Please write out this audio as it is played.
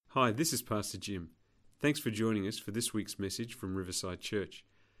Hi, this is Pastor Jim. Thanks for joining us for this week's message from Riverside Church.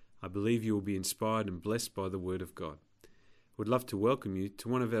 I believe you will be inspired and blessed by the Word of God. We'd love to welcome you to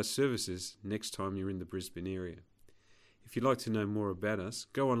one of our services next time you're in the Brisbane area. If you'd like to know more about us,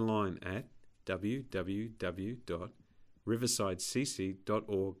 go online at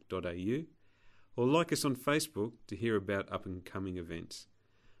www.riversidecc.org.au or like us on Facebook to hear about up-and-coming events.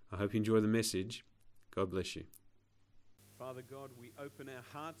 I hope you enjoy the message. God bless you. Father God, we open our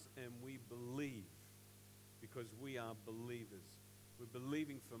hearts and we believe because we are believers. We're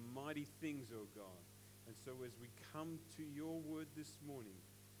believing for mighty things, oh God. And so as we come to your word this morning,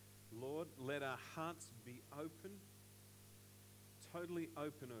 Lord, let our hearts be open, totally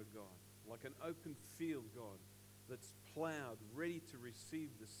open, oh God, like an open field, God, that's plowed, ready to receive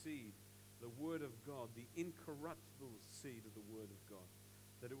the seed, the word of God, the incorruptible seed of the word of God,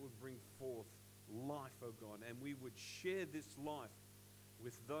 that it would bring forth life, oh God, and we would share this life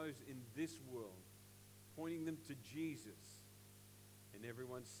with those in this world, pointing them to Jesus. And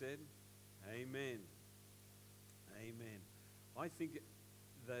everyone said, Amen. Amen. I think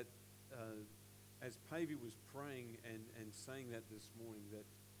that as Pavey was praying and saying that this morning, that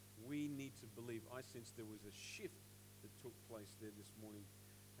we need to believe. I sensed there was a shift that took place there this morning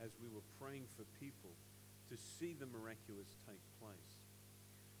as we were praying for people to see the miraculous take place.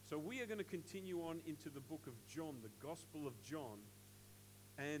 So we are going to continue on into the book of John, the Gospel of John.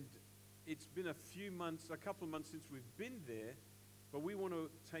 And it's been a couple of months since we've been there, but we want to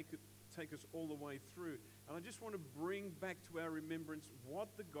take us all the way through. And I just want to bring back to our remembrance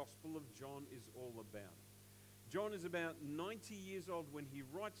what the Gospel of John is all about. John is about 90 years old when he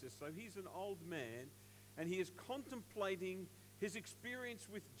writes this, so he's an old man, and he is contemplating his experience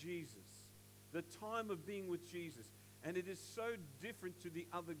with Jesus, the time of being with Jesus. And it is so different to the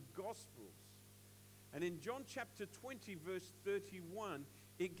other Gospels. And in John chapter 20, verse 31,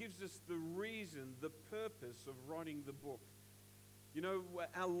 it gives us the reason, the purpose of writing the book. You know,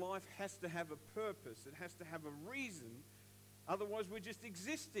 our life has to have a purpose. It has to have a reason. Otherwise, we're just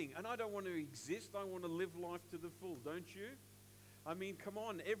existing. And I don't want to exist. I want to live life to the full, don't you? I mean, come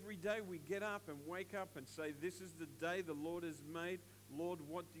on. Every day we get up and wake up and say, this is the day the Lord has made. Lord,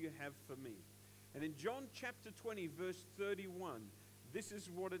 what do you have for me? And in John chapter 20, verse 31, this is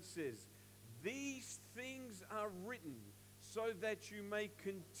what it says. These things are written so that you may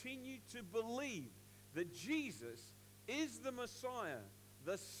continue to believe that Jesus is the Messiah,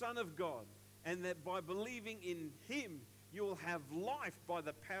 the Son of God, and that by believing in him, you will have life by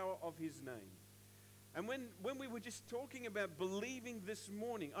the power of his name. And when we were just talking about believing this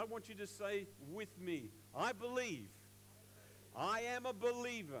morning, I want you to say with me, I believe. I am a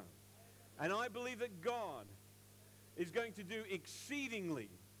believer. And I believe that God is going to do exceedingly,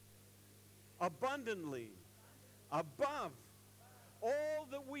 abundantly, above all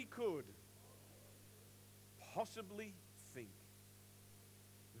that we could possibly think.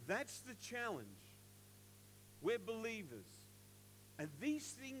 That's the challenge. We're believers. And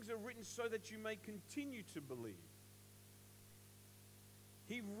these things are written so that you may continue to believe.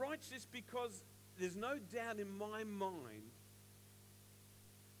 He writes this because there's no doubt in my mind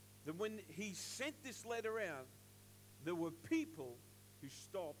that when he sent this letter out, there were people who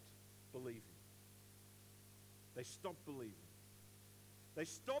stopped believing. They stopped believing. They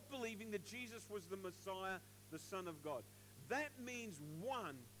stopped believing that Jesus was the Messiah, the Son of God. That means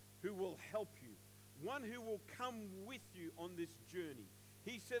one who will help you, one who will come with you on this journey.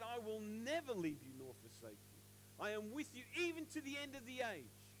 He said, I will never leave you nor forsake you. I am with you even to the end of the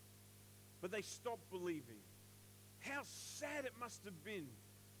age. But they stopped believing. How sad it must have been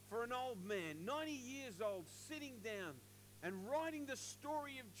for an old man, 90 years old, sitting down and writing the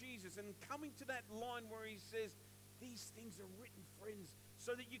story of Jesus and coming to that line where he says, these things are written, friends,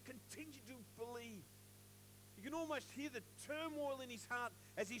 so that you continue to believe. You can almost hear the turmoil in his heart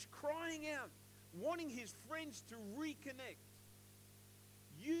as he's crying out, wanting his friends to reconnect.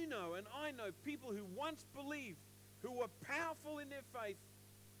 You know, and I know, people who once believed, who were powerful in their faith,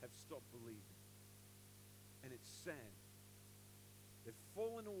 have stopped believing. And it's sad. They've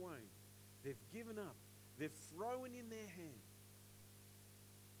fallen away. They've given up. They've thrown in their hand.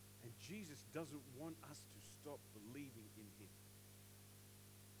 And Jesus doesn't want us to stop believing in him.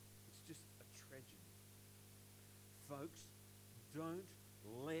 It's just a tragedy. Folks, don't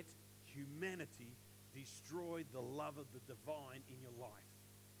let humanity destroy the love of the divine in your life.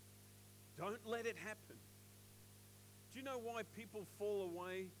 Don't let it happen. Do you know why people fall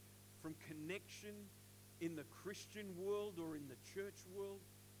away from connection in the Christian world or in the church world?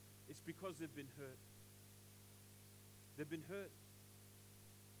 It's because they've been hurt. They've been hurt.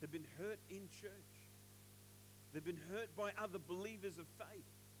 They've been hurt in church. They've been hurt by other believers of faith.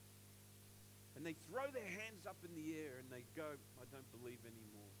 throw their hands up in the air and they go, I don't believe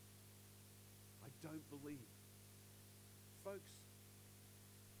anymore. I don't believe. Folks,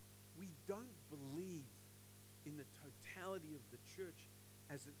 we don't believe in the totality of the church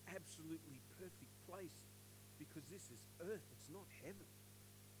as an absolutely perfect place because this is earth, it's not heaven.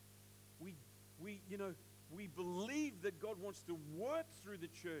 We believe that God wants to work through the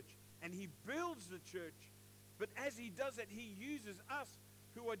church and he builds the church, but as he does it, he uses us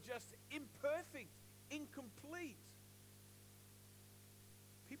who are just imperfect, incomplete.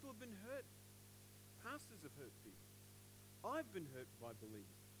 People have been hurt. Pastors have hurt people. I've been hurt by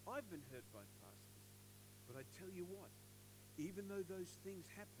believers. I've been hurt by pastors. But I tell you what, even though those things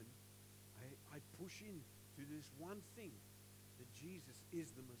happen, I push in to this one thing, that Jesus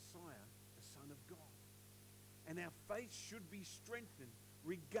is the Messiah, the Son of God. And our faith should be strengthened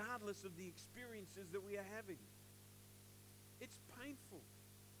regardless of the experiences that we are having. It's painful.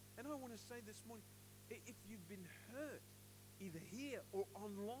 And I want to say this morning, if you've been hurt, either here or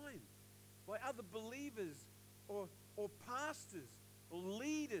online, by other believers or pastors or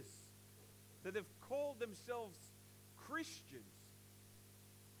leaders that have called themselves Christians,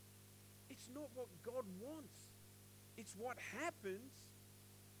 it's not what God wants. It's what happens,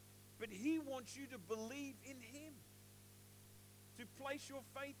 but he wants you to believe in him, to place your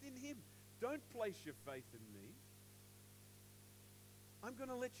faith in him. Don't place your faith in me. I'm going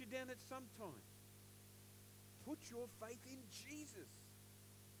to let you down at some time. Put your faith in Jesus.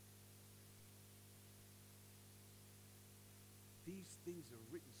 These things are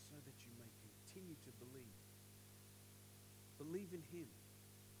written so that you may continue to believe. Believe in him.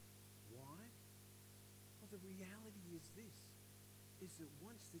 Why? Well, the reality is this, is that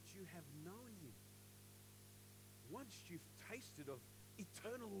once that you have known him, once you've tasted of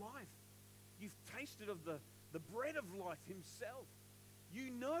eternal life, you've tasted of the bread of life himself, you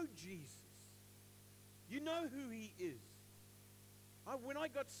know Jesus. You know who he is. When I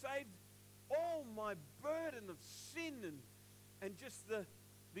got saved, all my burden of sin and just the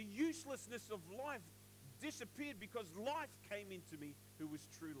uselessness of life disappeared because life came into me, who was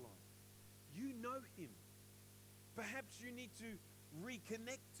true life. You know him. Perhaps you need to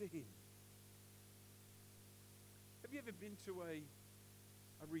reconnect to him. Have you ever been to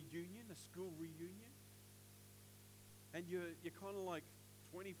a reunion, a school reunion? And you're kind of like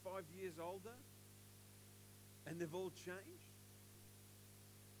 25 years older, and they've all changed.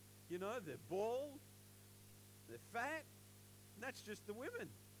 You know, they're bald, they're fat, and that's just the women.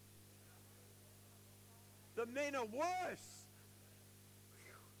 The men are worse.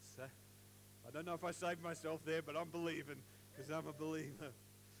 So, I don't know if I saved myself there, but I'm believing, because I'm a believer.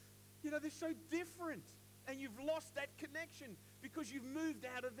 You know, they're so different, and you've lost that connection because you've moved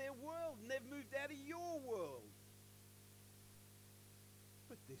out of their world, and they've moved out of your world.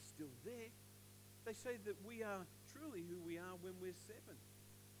 But they're still there. They say that we are truly who we are when we're 7.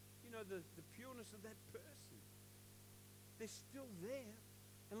 You know, the pureness of that person. They're still there.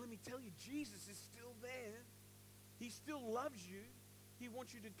 And let me tell you, Jesus is still there. He still loves you. He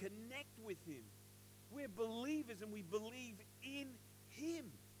wants you to connect with him. We're believers and we believe in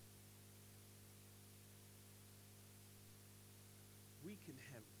him. We can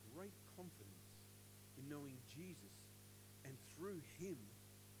have great confidence in knowing Jesus and through him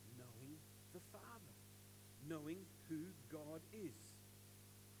knowing the Father, knowing who God is.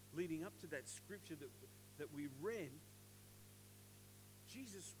 Leading up to that scripture that we read,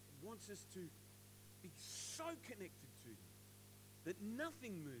 Jesus wants us to be so connected to him that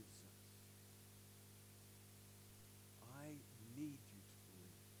nothing moves us. I need you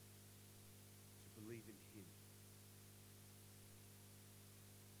to believe in him.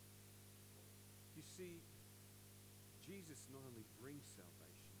 You see, Jesus not only brings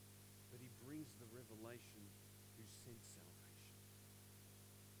salvation, but he brings the revelation who sent salvation,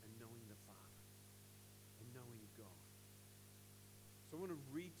 and knowing the Father, and knowing God. So I want to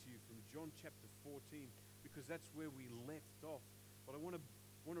read to you from John chapter 14, because that's where we left off. But I want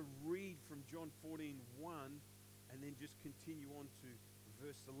to read from John 14:1, and then just continue on to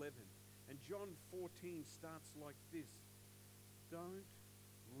verse 11. And John 14 starts like this. Don't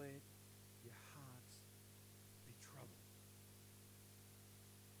let your hearts be troubled.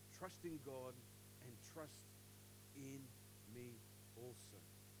 Trust in God and trust in me also.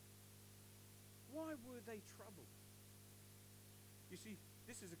 Why were they troubled? You see,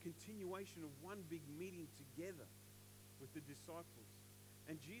 this is a continuation of one big meeting together with the disciples.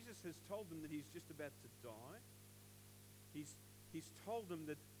 And Jesus has told them that he's just about to die. He's told them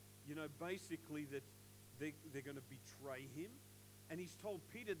that, you know, basically that they're going to betray him. And he's told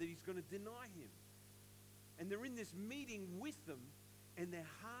Peter that he's going to deny him. And they're in this meeting with them, and their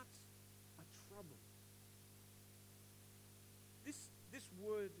hearts are troubled.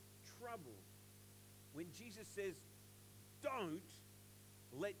 word trouble, when Jesus says, don't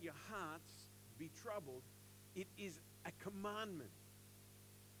let your hearts be troubled, it is a commandment.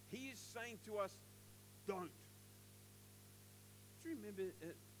 He is saying to us, don't. Do you remember,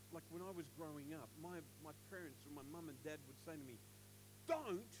 like when I was growing up, my parents or my mum and dad would say to me,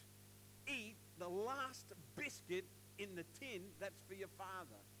 don't eat the last biscuit in the tin that's for your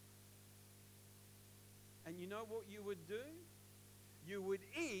father. And you know what you would do? You would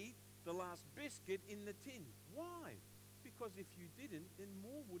eat the last biscuit in the tin. Why? Because if you didn't, then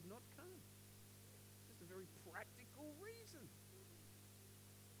more would not come. Just a very practical reason.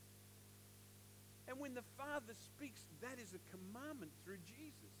 And when the Father speaks, that is a commandment through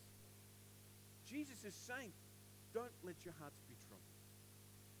Jesus. Jesus is saying, don't let your hearts be troubled.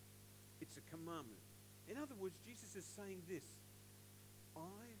 It's a commandment. In other words, Jesus is saying this: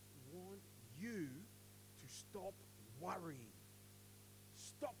 I want you to stop worrying.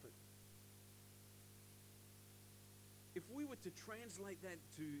 Stop it. If we were to translate that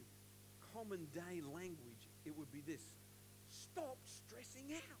to common day language, it would be this: stop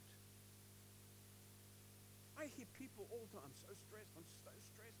stressing out. I hear people all the time, I'm so stressed,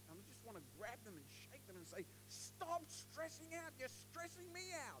 and I just want to grab them and shake them and say, stop stressing out, you're stressing me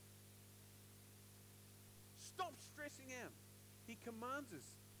out. Stop stressing out. He commands us.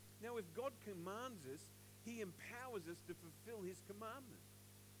 Now, if God commands us, He empowers us to fulfill His commandment.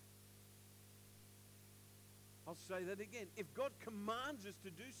 I'll say that again. If God commands us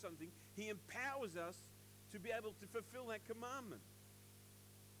to do something, He empowers us to be able to fulfill that commandment.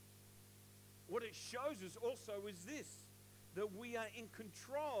 What it shows us also is this: that we are in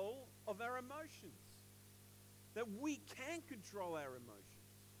control of our emotions. That we can control our emotions.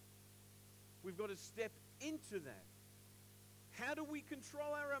 We've got to step into that. How do we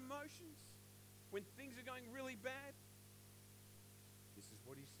control our emotions when things are going really bad? This is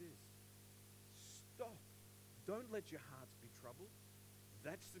what He says. Stop. Don't let your hearts be troubled.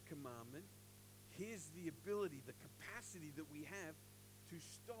 That's the commandment. Here's the ability, the capacity that we have to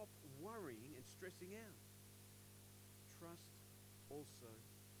stop worrying and stressing out. Trust also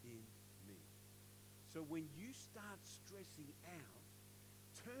in me. So when you start stressing out,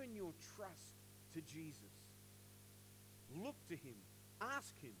 turn your trust to Jesus. Look to Him.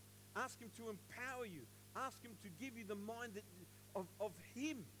 Ask Him. Ask Him to empower you. Ask Him to give you the mind of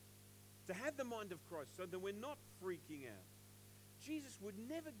Him. To have the mind of Christ so that we're not freaking out. Jesus would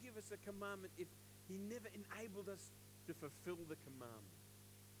never give us a commandment if He never enabled us to fulfill the commandment.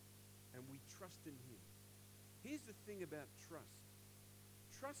 And we trust in Him. Here's the thing about trust.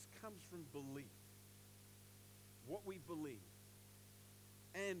 Trust comes from belief. What we believe.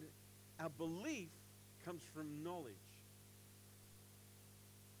 And our belief comes from knowledge.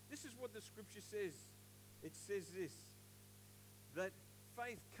 This is what the scripture says. It says this: that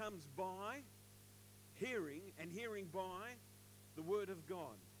faith comes by hearing, and hearing by the Word of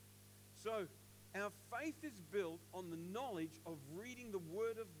God. So our faith is built on the knowledge of reading the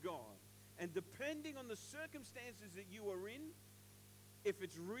Word of God. And depending on the circumstances that you are in, if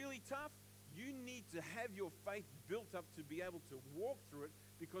it's really tough, you need to have your faith built up to be able to walk through it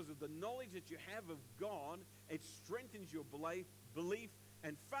because of the knowledge that you have of God. It strengthens your belief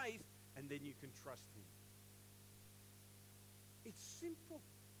and faith, and then you can trust Him. It's simple.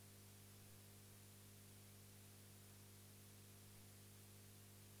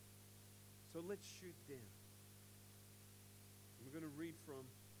 So let's shoot down. We're going to read from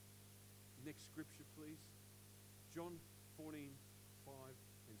next scripture, please. John 14, 5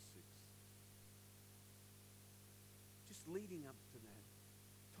 and 6. Just leading up to that,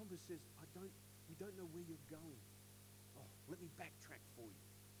 Thomas says, we don't know where you're going. Oh, let me backtrack for you.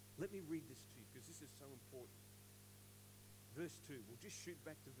 Let me read this to you because this is so important. Verse 2. We'll just shoot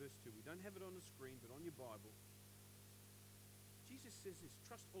back to verse 2. We don't have it on the screen, but on your Bible. Jesus says this: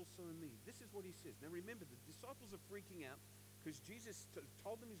 trust also in me. This is what He says. Now remember, the disciples are freaking out because Jesus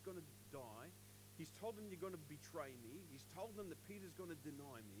told them He's going to die. He's told them you're going to betray me. He's told them that Peter's going to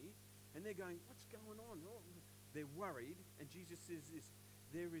deny me. And they're going, what's going on? Oh, they're worried. And Jesus says this: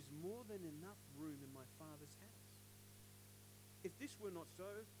 there is more than enough room in my Father's house. If this were not so,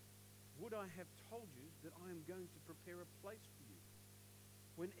 would I have told you that I am going to prepare a place for you?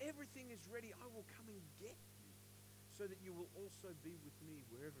 When everything is ready, I will come and get you, so that you will also be with me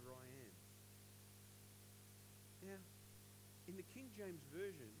wherever I am. Now, in the King James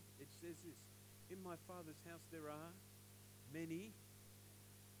Version, it says this: in my Father's house there are many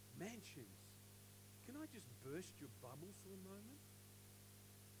mansions. Can I just burst your bubble for a moment?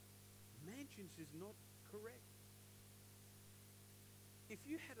 Mansions is not correct. If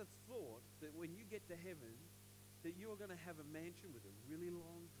you had a thought that when you get to heaven, that you are going to have a mansion with a really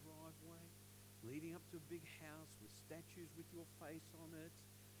long driveway leading up to a big house with statues with your face on it.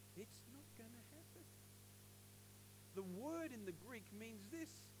 It's not going to happen. The word in the Greek means this.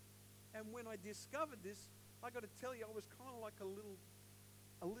 And when I discovered this, I got to tell you, I was kind of like a little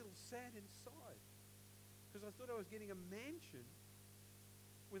sad inside, because I thought I was getting a mansion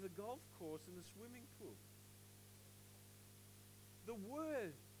with a golf course and a swimming pool. The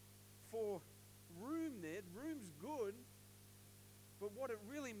word for room there, room's good, but what it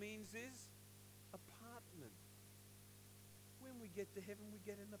really means is apartment. When we get to heaven, we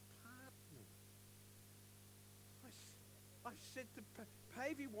get an apartment. I said to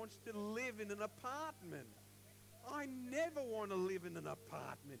Pavey wants to live in an apartment. I never want to live in an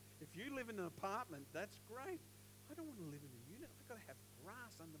apartment. If you live in an apartment, that's great. I don't want to live in a unit. I've got to have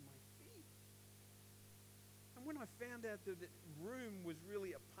grass under my feet. And when I found out that the room was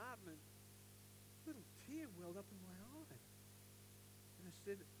really apartment, a little tear welled up in my eye. And I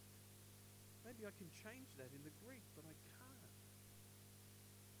said, maybe I can change that in the Greek, but I can't.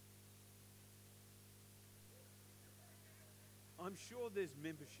 I'm sure there's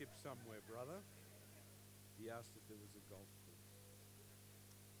membership somewhere, brother. He asked if there was a golf course.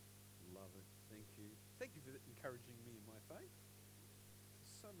 Love it. Thank you. Thank you for encouraging me in my faith.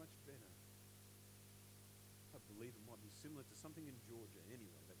 It's so much better. I believe it might be similar to something in Georgia.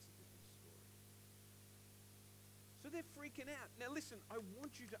 Anyway, that's a different story. So they're freaking out. Now listen, I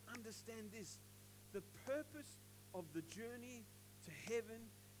want you to understand this. The purpose of the journey to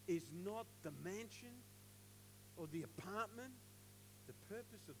heaven is not the mansion or the apartment. The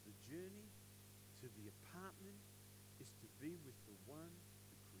purpose of the journey to the apartment is to be with the one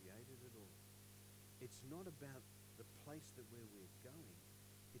who created it all. It's not about the place where we're going.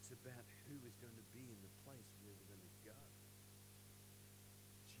 It's about who is going to be in the place where we're going to go.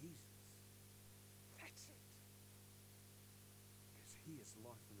 Jesus. That's it. Because he is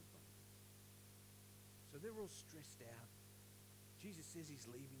life in abundance. So they're all stressed out. Jesus says he's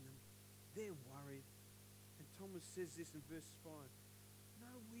leaving them. They're worried. And Thomas says this in verse 5.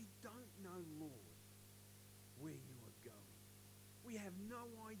 No, we don't know, Lord, where you are going. We have no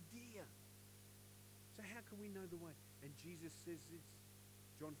idea. So how can we know the way? And Jesus says this,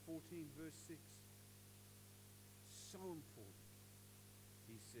 John 14, verse 6. So important.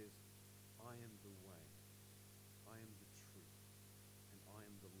 He says, I am the way, I am the truth, and I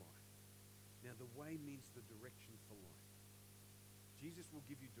am the life. Now the way means the direction for life. Jesus will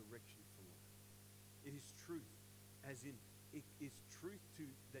give you direction for life. It is truth, as in it is truth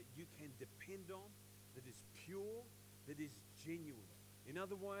that you can depend on, that is pure, that is genuine. In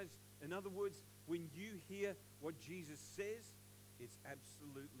other words, when you hear what Jesus says, it's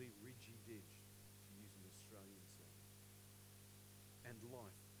absolutely ridgy-dig, to use an Australian saying. And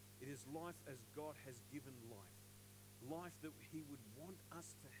life. It is life as God has given life. Life that he would want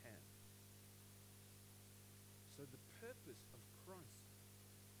us to have. So the purpose of Christ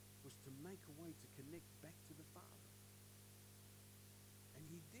was to make a way to connect back to the Father. And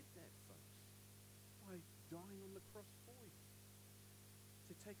he did that, folks, by dying on the cross for you,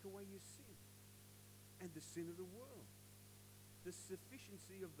 to take away your sin and the sin of the world. The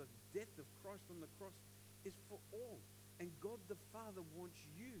sufficiency of the death of Christ on the cross is for all. And God the Father wants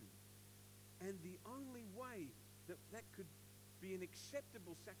you. And the only way that could be an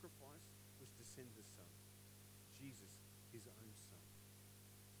acceptable sacrifice was to send the Son, Jesus, his own Son.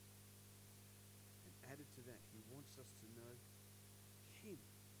 And added to that, he wants us to know him,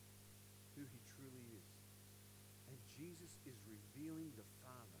 who he truly is. And Jesus is revealing the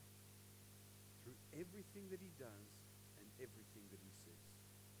Father through everything that he does and everything that he says.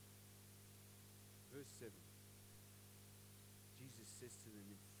 Verse 7. Jesus says to them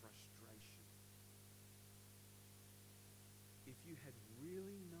in frustration, if you had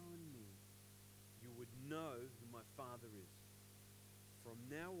really known me, you would know who my Father is. From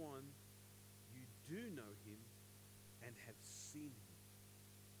now on, you do know him and have seen him.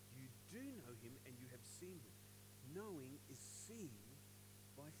 You do know him and you have seen him. Knowing is seen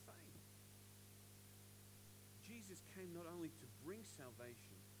by faith. Jesus came not only to bring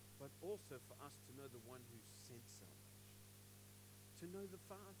salvation, but also for us to know the one who sent salvation. To know the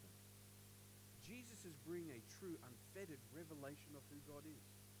Father. Jesus is bringing a true, unfettered revelation of who God is.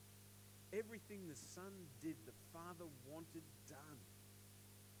 Everything the Son did, the Father wanted done.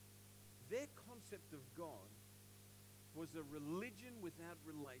 Their concept of God was a religion without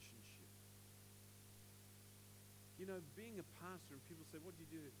relationship. You know, being a pastor, and people say, what do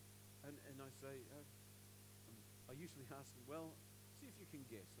you do? And I say, I usually ask them, well, see if you can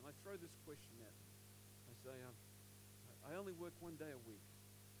guess. And I throw this question at them. I say, I only work one day a week.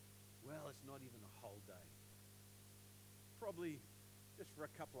 Well, it's not even a whole day. probably just for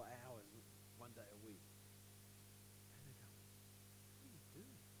a couple of hours, one day a week. And they're going, what are you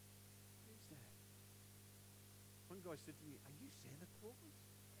doing? What is that? One guy said to me, are you Santa Claus?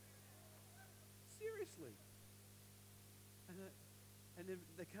 Seriously. And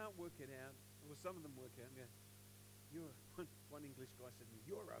they can't work it out. Well, some of them work out and go, one English guy said to me,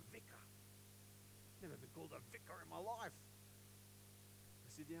 you're a vicar. Never been called a vicar in my life. I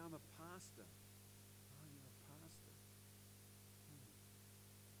said, yeah, I'm a pastor. Oh, you're a pastor.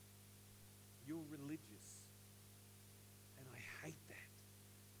 You're religious. And I hate that.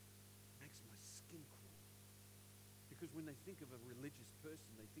 It makes my skin crawl. Because when they think of a religious person,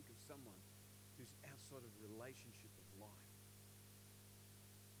 they think of someone who's outside of relationship of life.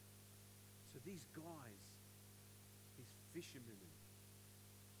 So these guys, these fishermen and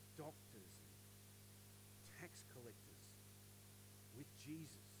doctors and tax collectors with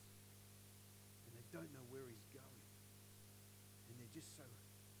Jesus, and they don't know where he's going. And they're just so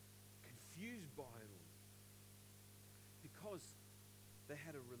confused by it all. Because they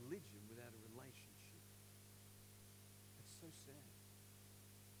had a religion without a relationship. It's so sad.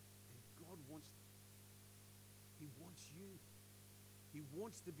 And God wants you. He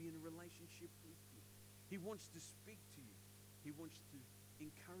wants to be in a relationship with you. He wants to speak to you. He wants to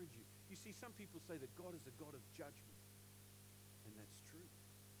encourage you. You see, some people say that God is a God of judgment. And that's true.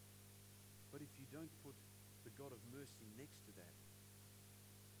 But if you don't put the God of mercy next to that,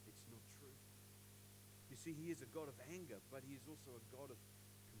 it's not true. You see, he is a God of anger, but he is also a God of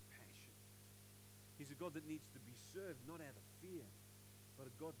compassion. He's a God that needs to be served, not out of fear, but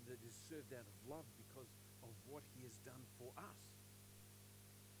a God that is served out of love because of what he has done for us.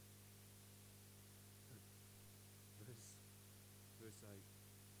 Verse 8.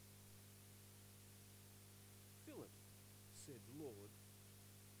 Philip said, Lord,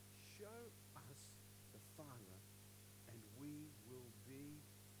 show us the Father, and we will be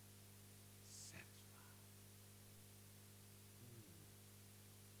satisfied.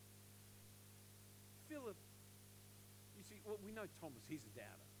 Philip, you see, well, we know Thomas, he's a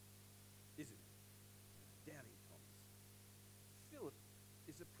doubter, isn't he? Doubting Thomas. Philip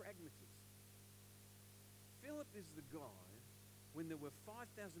is a pragmatist. Philip is the guy when there were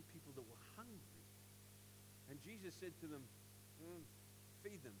 5,000 people that were hungry, and Jesus said to them,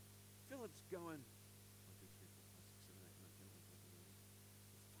 feed them. Philip's going, 1, 2, 3, 4, 5, 6, 7, 8, 9, 10, 11,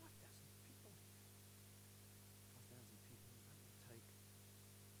 12, 13, 14. There's 5,000 people here. 5,000 people,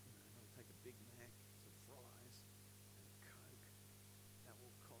 they'll take a Big Mac, some fries, and a Coke. That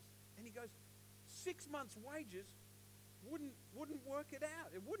will cost. And he goes, 6 months' wages wouldn't work it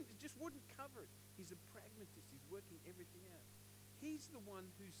out. It just wouldn't cover it. He's a pragmatist. He's working everything out. He's the one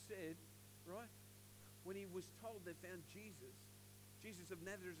who said, right, when he was told they found Jesus of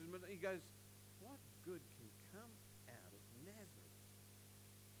Nazareth, he goes, what good can come out of Nazareth?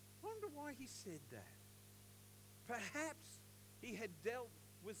 I wonder why he said that. Perhaps he had dealt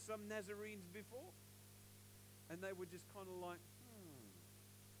with some Nazarenes before, and they were just kind of like,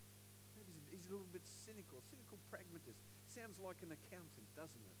 maybe he's a little bit cynical pragmatist. Sounds like an accountant,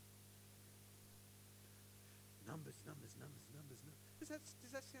 doesn't it? Numbers.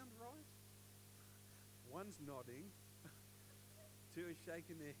 Does that sound right? One's nodding, two are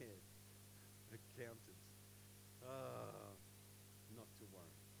shaking their head. Accountants. Not to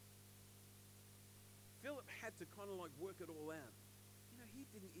worry. Philip had to kind of like work it all out. You know, he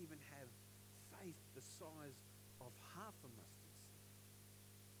didn't even have faith the size of half a mustard seed.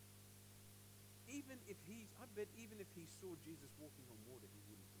 I bet even if he saw Jesus walking on water, he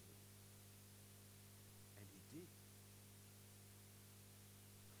wouldn't believe. And he did.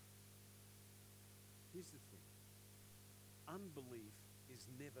 Here's the thing. Unbelief is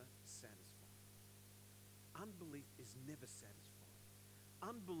never satisfied. Unbelief is never satisfied.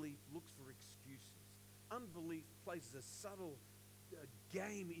 Unbelief looks for excuses. Unbelief plays a subtle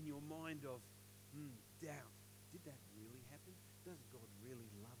game in your mind of doubt. Did that really happen? Does God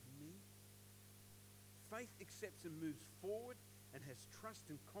really love me? Faith accepts and moves forward and has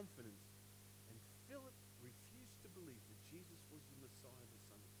trust and confidence. And Philip refused to believe that Jesus was the Messiah, the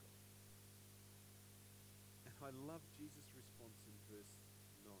Son of God. And I love Jesus' response in verse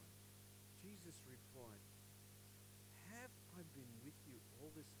 9. Jesus replied, have I been with you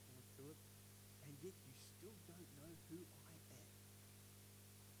all this time, Philip, and yet you still don't know who I am?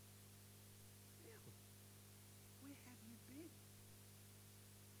 Philip, where have you been?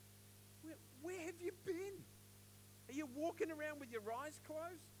 Where have you been? Are you walking around with your eyes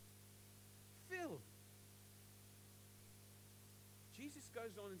closed? Phil. Jesus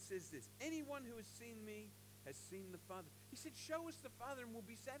goes on and says this, anyone who has seen me has seen the Father. He said, show us the Father and we'll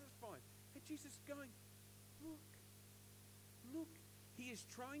be satisfied. And Jesus is going, look, look, he is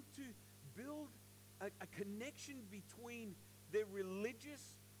trying to build a connection between their religious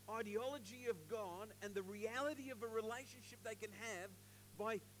ideology of God and the reality of a relationship they can have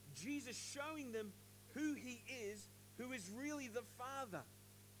by Jesus showing them who he is, who is really the Father.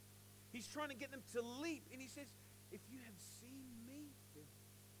 He's trying to get them to leap, and he says, if you have seen me, Philip,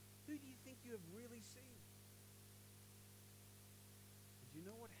 who do you think you have really seen? And you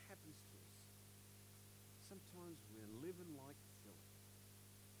know what happens to us? Sometimes we're living like Philip.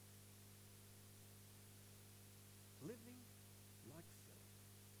 Living like Philip.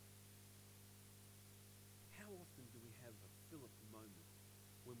 How often do we have a Philip moment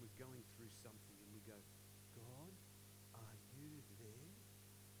when we're going through something and we go, God, are you there?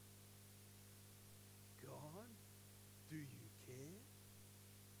 God, do you care?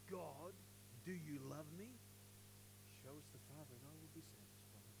 God, do you love me? Show us the Father and I will be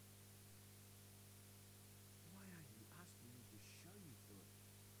satisfied. Why are you asking me to show you, Philip?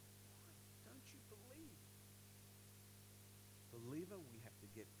 Why don't you believe? Believer, we have to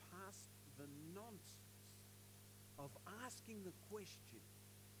get past the nonsense of asking the question,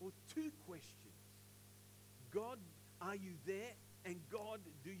 or two questions. God, are you there? And God,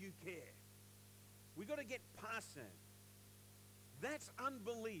 do you care? We've got to get past that. That's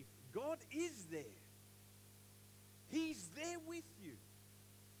unbelief. God is there. He's there with you.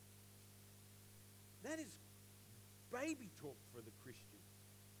 That is baby talk for the Christian.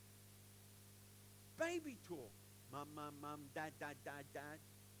 Baby talk. Mum, mum, mum, dad, dad, dad, dad.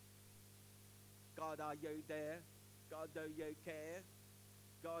 God, are you there? God, do you care?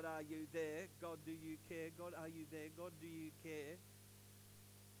 God, are you there? God, do you care? God, are you there? God, do you care?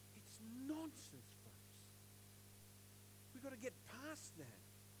 It's nonsense, folks. We've got to get past that.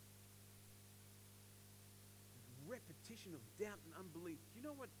 Repetition of doubt and unbelief. You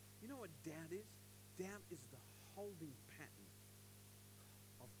know what doubt is? Doubt is the holding pattern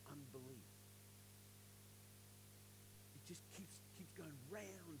of unbelief. It just keeps going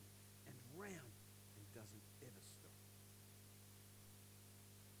round and round and doesn't ever stop.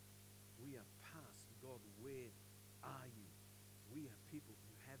 We are past God, where are you? We are people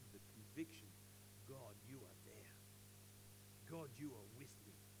who have the conviction, God, you are there. God, you are with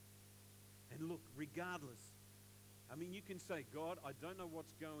me. And look, regardless, I mean, you can say, God, I don't know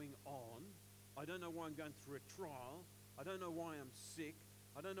what's going on. I don't know why I'm going through a trial. I don't know why I'm sick.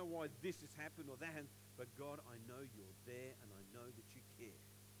 I don't know why this has happened or that. But God, I know you're there and I know that you care.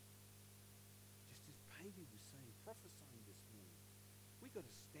 Just as Pavey was saying, prophesying this morning, we've got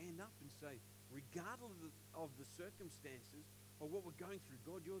to stand up and say, regardless of the circumstances or what we're going through,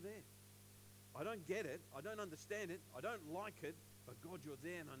 God, you're there. I don't get it. I don't understand it. I don't like it. But God, you're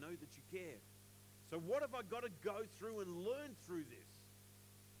there and I know that you care. So what have I got to go through and learn through this?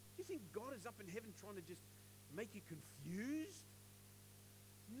 Do you think God is up in heaven trying to just make you confused?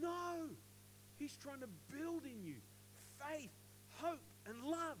 No. He's trying to build in you faith, hope, and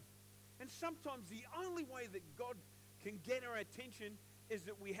love. And sometimes the only way that God can get our attention is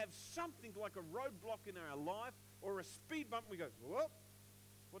that we have something like a roadblock in our life or a speed bump. We go, whoop,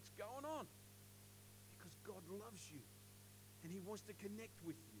 what's going on? Because God loves you and he wants to connect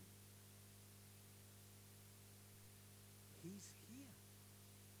with you. He's here.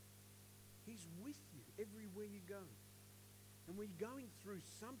 He's with you everywhere you go. And when you're going through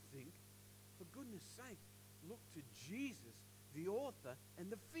something, for goodness sake, look to Jesus, the author and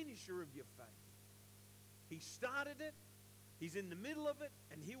the finisher of your faith. He started it, he's in the middle of it,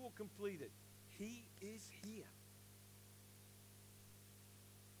 and he will complete it. He is here.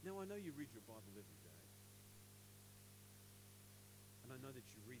 Now, I know you read your Bible every day. And I know that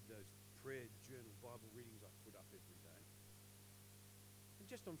you read those prayer journal Bible readings I put up every day. And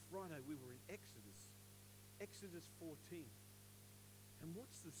just on Friday, we were in Exodus 14. And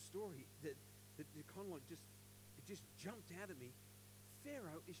what's the story that kind of like it just jumped out at me?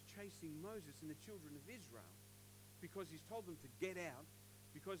 Pharaoh is chasing Moses and the children of Israel because he's told them to get out,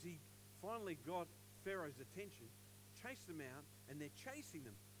 because he finally got Pharaoh's attention, chased them out, and they're chasing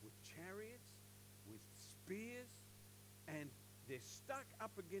them with chariots, with spears, and they're stuck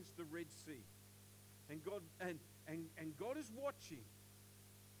up against the Red Sea. And God is watching.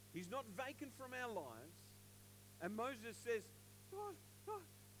 He's not vacant from our lives. And Moses says, God,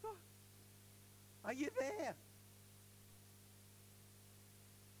 are you there?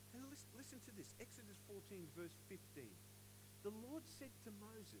 And listen to this. Exodus 14, verse 15. The Lord said to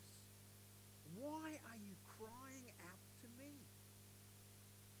Moses, why are you crying out to me?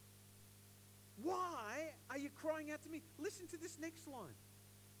 Why are you crying out to me? Listen to this next line.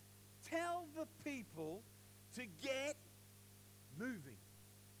 Tell the people to get moving.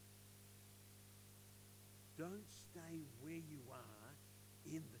 Don't Don't stay where you are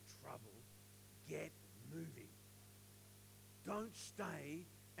in the trouble. Get moving. Don't stay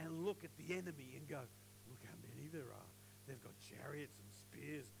and look at the enemy and go, look how many there are. They've got chariots and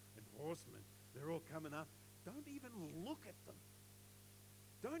spears and horsemen. They're all coming up. Don't even look at them.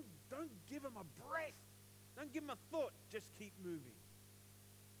 Don't give them a breath. Don't give them a thought. Just keep moving.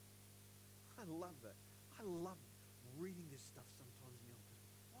 I love that. I love reading this stuff sometimes in the Old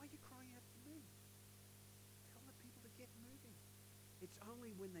Testament. Why are you crying out to me? Tell the people to get moving. It's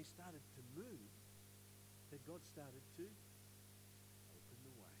only when they started to move that God started to open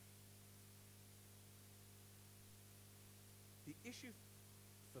the way. The issue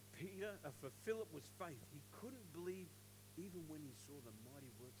for Philip was faith. He couldn't believe even when he saw the mighty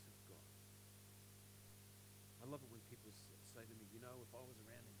works of God. I love it when people say to me, you know, if I was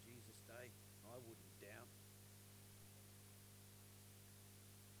around in Jesus' day, I wouldn't doubt.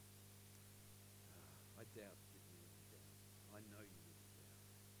 I doubt that you wouldn't doubt. I know you wouldn't doubt.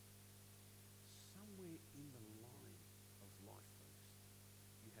 Somewhere in the line of life, folks,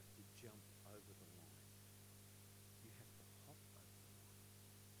 you have to jump over the line. You have to hop over the line.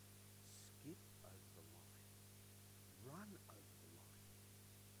 Skip over the line. Run over the line.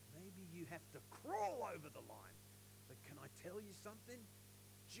 Maybe you have to crawl over the line. But can I tell you something?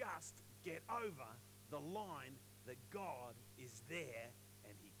 Just get over the line that God is there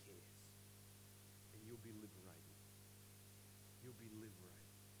and He cares. And you'll be liberated. You'll be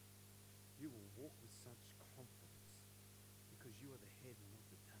liberated. You will walk with such confidence because you are the head and not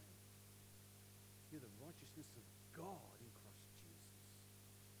the tail. You're the righteousness of God in Christ Jesus.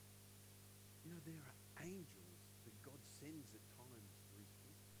 You know, there are angels that God sends at times for His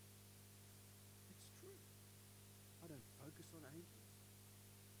people. It's true. I don't focus on angels.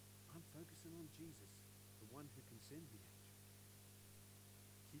 I'm focusing on Jesus, the one who can send the angel.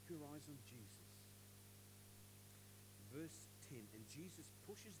 Keep your eyes on Jesus. Verse 10, and Jesus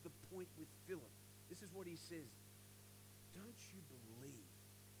pushes the point with Philip. This is what He says. Don't you believe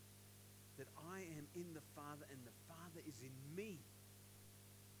that I am in the Father and the Father is in me?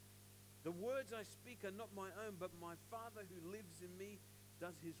 The words I speak are not my own, but my Father who lives in me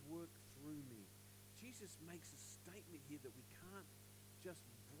does His work through me. Jesus makes a statement here that we can't just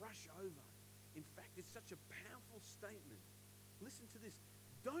brush over. In fact, it's such a powerful statement. Listen to this.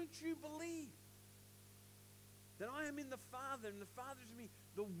 Don't you believe that I am in the Father and the Father is in me?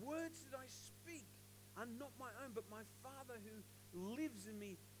 The words that I speak are not my own, but my Father who lives in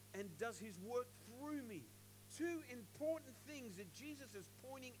me and does His work through me. Two important things that Jesus is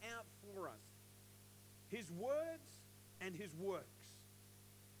pointing out for us. His words and His works.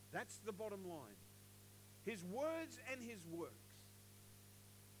 That's the bottom line. His words and His works.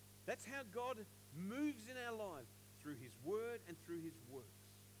 That's how God moves in our lives, through His word and through His works.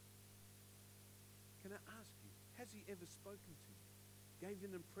 Can I ask you, has He ever spoken to you? Gave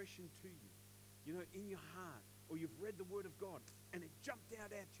an impression to you? You know, in your heart, or you've read the Word of God and it jumped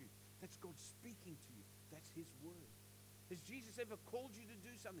out at you. That's God speaking to you. That's His word. Has Jesus ever called you to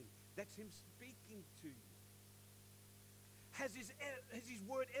do something? That's Him speaking to you. Has His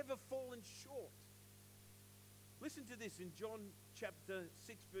word ever fallen short? Listen to this in John chapter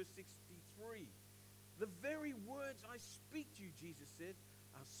 6, verse 63. The very words I speak to you, Jesus said,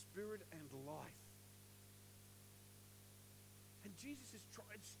 are spirit and life. And Jesus is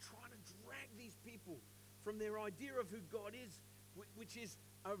trying to drag these people from their idea of who God is, which is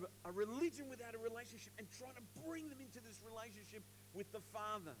a religion without a relationship, and trying to bring them into this relationship with the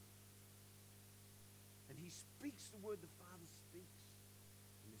Father. And He speaks the word the Father speaks,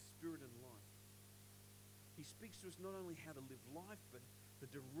 and His spirit and life. He speaks to us not only how to live life, but the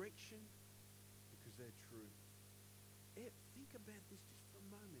direction, because they're true. Think about this just for a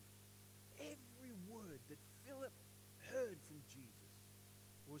moment. Every word that Philip heard from Jesus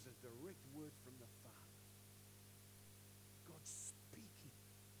was a direct word from the Father. God speaking.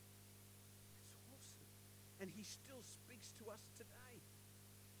 It's awesome. And He still speaks to us today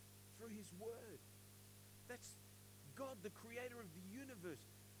through His word. That's God, the creator of the universe,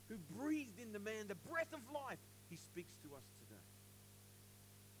 who breathed into man the breath of life. He speaks to us today.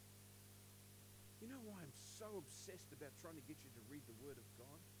 You know why I'm so obsessed about trying to get you to read the Word of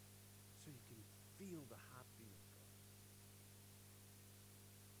God? So you can feel the heartbeat of God.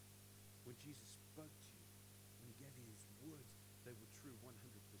 When Jesus spoke to you, when He gave you His words, they were true 100%.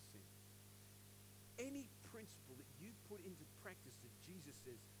 Any principle that you put into practice that Jesus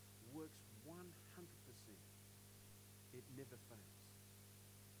says works 100%, it never fails.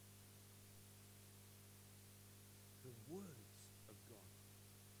 The words of God,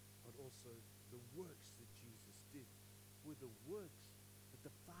 but also the works that Jesus did, were the works that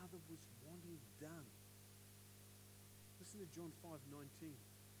the Father was wanting done. Listen to John 5:19.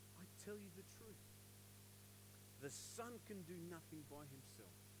 I tell you the truth. The Son can do nothing by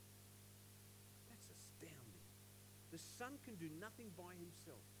himself. That's astounding. The Son can do nothing by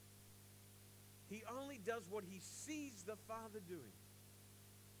himself. He only does what he sees the Father doing.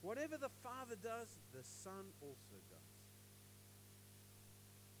 Whatever the Father does, the Son also does.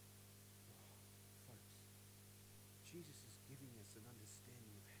 Oh, folks, Jesus is giving us an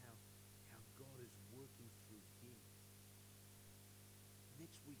understanding of how God is working through him.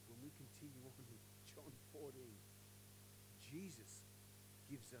 Next week, when we continue on with John 14, Jesus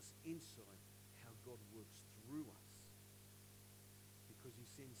gives us insight how God works through us, because he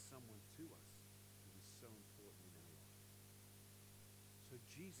sends someone to us who is so important in our life. So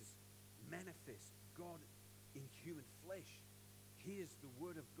Jesus manifests God in human flesh, hears the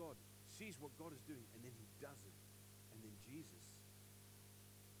word of God, sees what God is doing, and then he does it. And then Jesus,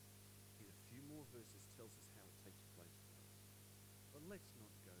 in a few more verses, tells us how it takes place for us. But let's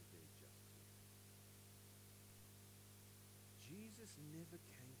not go there just yet. Jesus never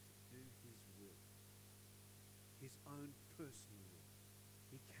came to do his will, his own personal will.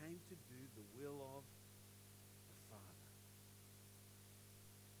 He came to do the will of the Father.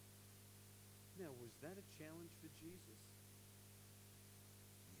 Now, was that a challenge for Jesus?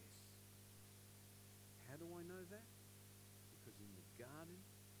 Yes. How do I know that? Because in the garden,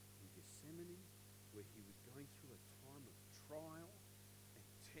 in Gethsemane, where he was going through a time of trial and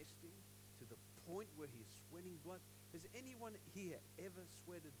testing to the point where he's sweating blood. Has anyone here ever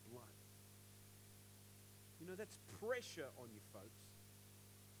sweated blood? You know, that's pressure on you, folks.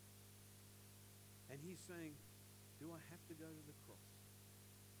 And he's saying, do I have to go to the cross?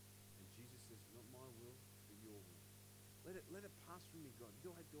 And Jesus says, not my will, but your will. Let it pass from me, God.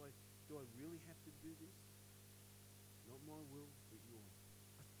 Do I really have to do this? Not my will, but yours.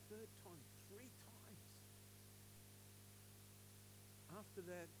 A third time, 3 times. After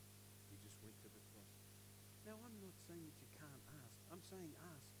that, he just went to the cross. Now, I'm not saying that you can't ask. I'm saying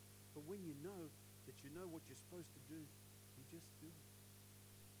ask. But when you know that you know what you're supposed to do, you just do it.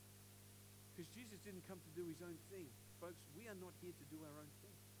 Because Jesus didn't come to do his own thing. Folks, we are not here to do our own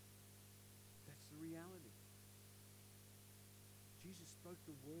thing. That's the reality. Jesus spoke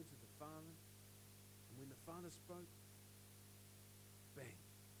the words of the Father. And when the Father spoke, bang,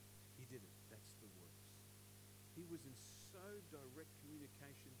 he did it. That's the works. He was in so direct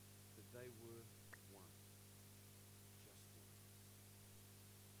communication that they were one. Just one.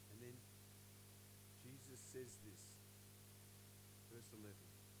 And then Jesus says this. Verse 11.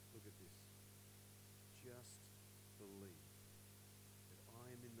 Look at this. Just believe that I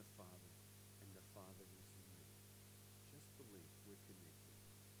am in the Father and the Father is in me. Just believe we're connected.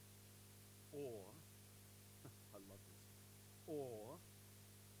 Or, I love this, or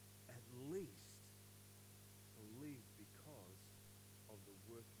at least believe because of the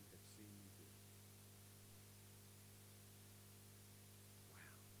work you have seen me do.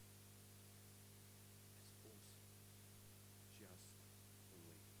 Wow. That's awesome. Just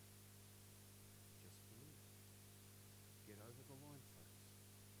believe. Just believe. Get over the line, folks.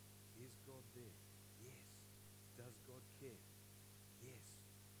 Is God there? Yes. Does God care? Yes.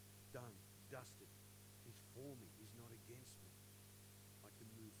 Done. Dusted. He's for me. He's not against me. I can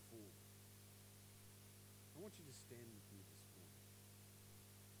move forward. I want you to stand with me this morning.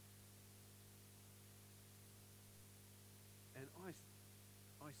 And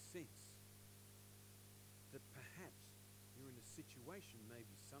I sense that perhaps you're in a situation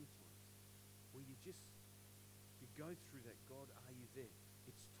maybe sometimes where you go through that. God, are you there?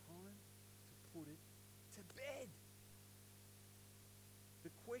 It's time to put it to bed. The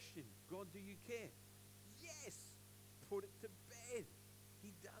question, God, do you care? Yes. Put it to bed.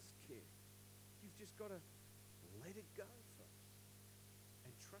 He does care. You've just got to let it go, folks,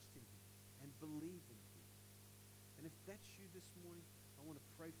 and trust in him and believe in him. And if that's you this morning, I want to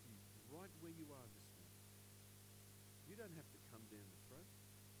pray for you right where you are this morning. You don't have to come down the front.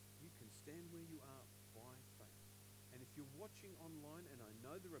 You can stand where you are by faith. And if you're watching online, and I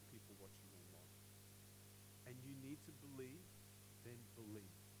know there are people watching online, and you need to believe, then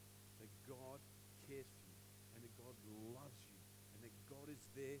believe that God cares for you and that God loves you and that God is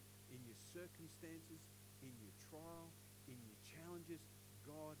there in your circumstances, in your trial, in your challenges.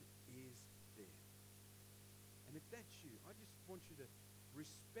 God is there. And if that's you, I just want you to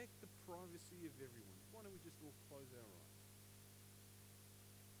respect the privacy of everyone. Why don't we just all close our eyes?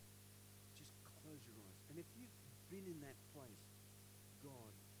 Just close your eyes. And if you've been in that place,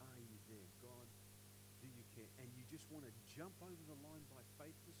 God, are you there? God, do you care? And you just want to jump over the line by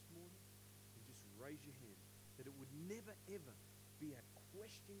faith this morning, and just raise your hand. That it would never, ever be a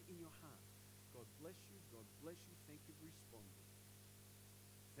question in your heart. God, bless you. God bless you. Thank you for responding.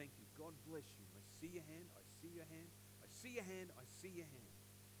 Thank you. God bless you. I see your hand. I see your hand. I see your hand. I see your hand.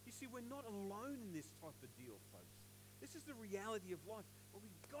 You see, we're not alone in this type of deal, folks. This is the reality of life. But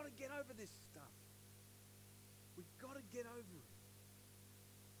we've got to get over this stuff. We've got to get over it.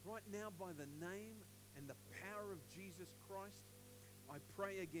 Right now, by the name and the power of Jesus Christ, I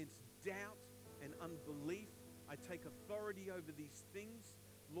pray against doubt and unbelief. I take authority over these things,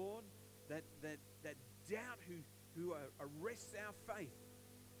 Lord, that doubt who arrests our faith.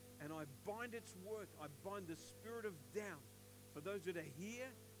 And I bind its work. I bind the spirit of doubt for those that are here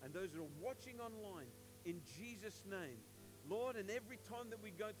and those that are watching online, in Jesus' name. Lord, and every time that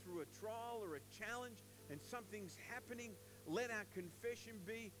we go through a trial or a challenge and something's happening, let our confession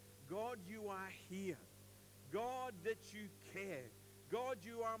be, God, you are here. God, that you care. God,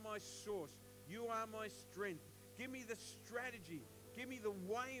 you are my source. You are my strength. Give me the strategy. Give me the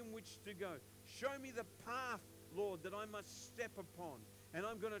way in which to go. Show me the path, Lord, that I must step upon. And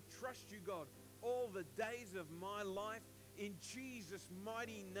I'm going to trust you, God, all the days of my life. In Jesus'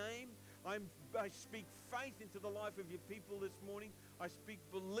 mighty name, I speak faith into the life of your people this morning. I speak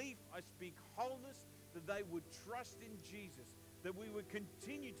belief. I speak wholeness, that they would trust in Jesus, that we would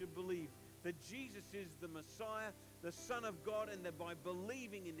continue to believe that Jesus is the Messiah, the Son of God, and that by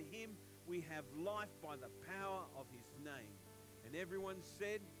believing in him, we have life by the power of his name. And everyone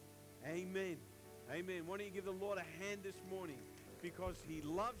said, amen. Amen. Why don't you give the Lord a hand this morning? Because he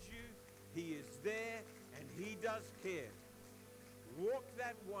loves you, he is there, and he does care. Walk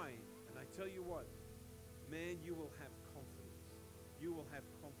that way, and I tell you what, man, you will have confidence. You will have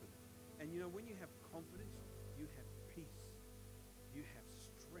confidence. And you know, when you have confidence, you have peace. You have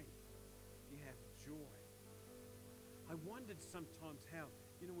strength. You have joy. I wondered sometimes how,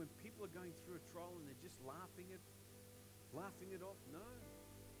 you know, when people are going through a trial and they're just laughing it off. No,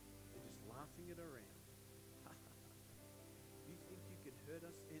 they're just laughing it around. You think you can hurt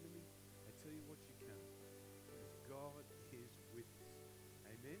us, enemy? I tell you what, you can't. Because God is with us.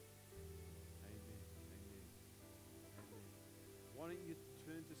 Amen? Amen. Amen. Amen. Why don't you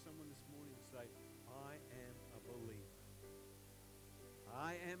turn to someone this morning and say, I am a believer.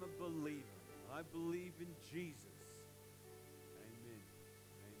 I am a believer. I believe in Jesus. Amen.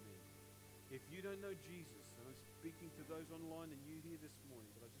 Amen. If you don't know Jesus, and I'm speaking to those online and you here this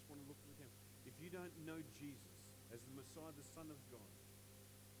morning, but I just want to look at the camera. If you don't know Jesus as the Messiah, the Son of God,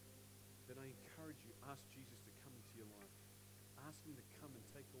 then I encourage you, ask Jesus to come into your life. Ask him to come and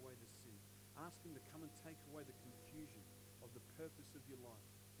take away the sin. Ask him to come and take away the confusion of the purpose of your life.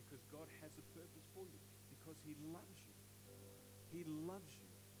 Because God has a purpose for you. Because he loves you. He loves you.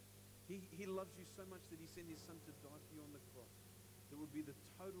 He loves you so much that he sent his son to die for you on the cross. That would be the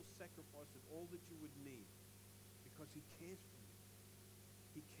total sacrifice of all that you would need. Because he cares for you.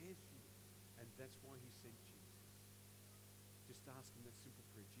 He cares for you. And that's why he sent Jesus. Just ask him that simple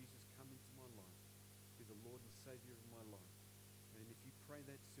prayer. Jesus, come into my life. Be the Lord and Savior of my life. And if you pray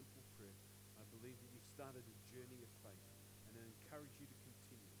that simple prayer, I believe that you've started a journey of faith. And I encourage you to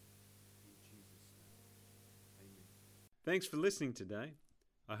continue. In Jesus' name. Amen. Thanks for listening today.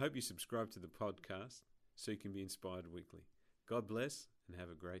 I hope you subscribe to the podcast so you can be inspired weekly. God bless and have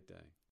a great day.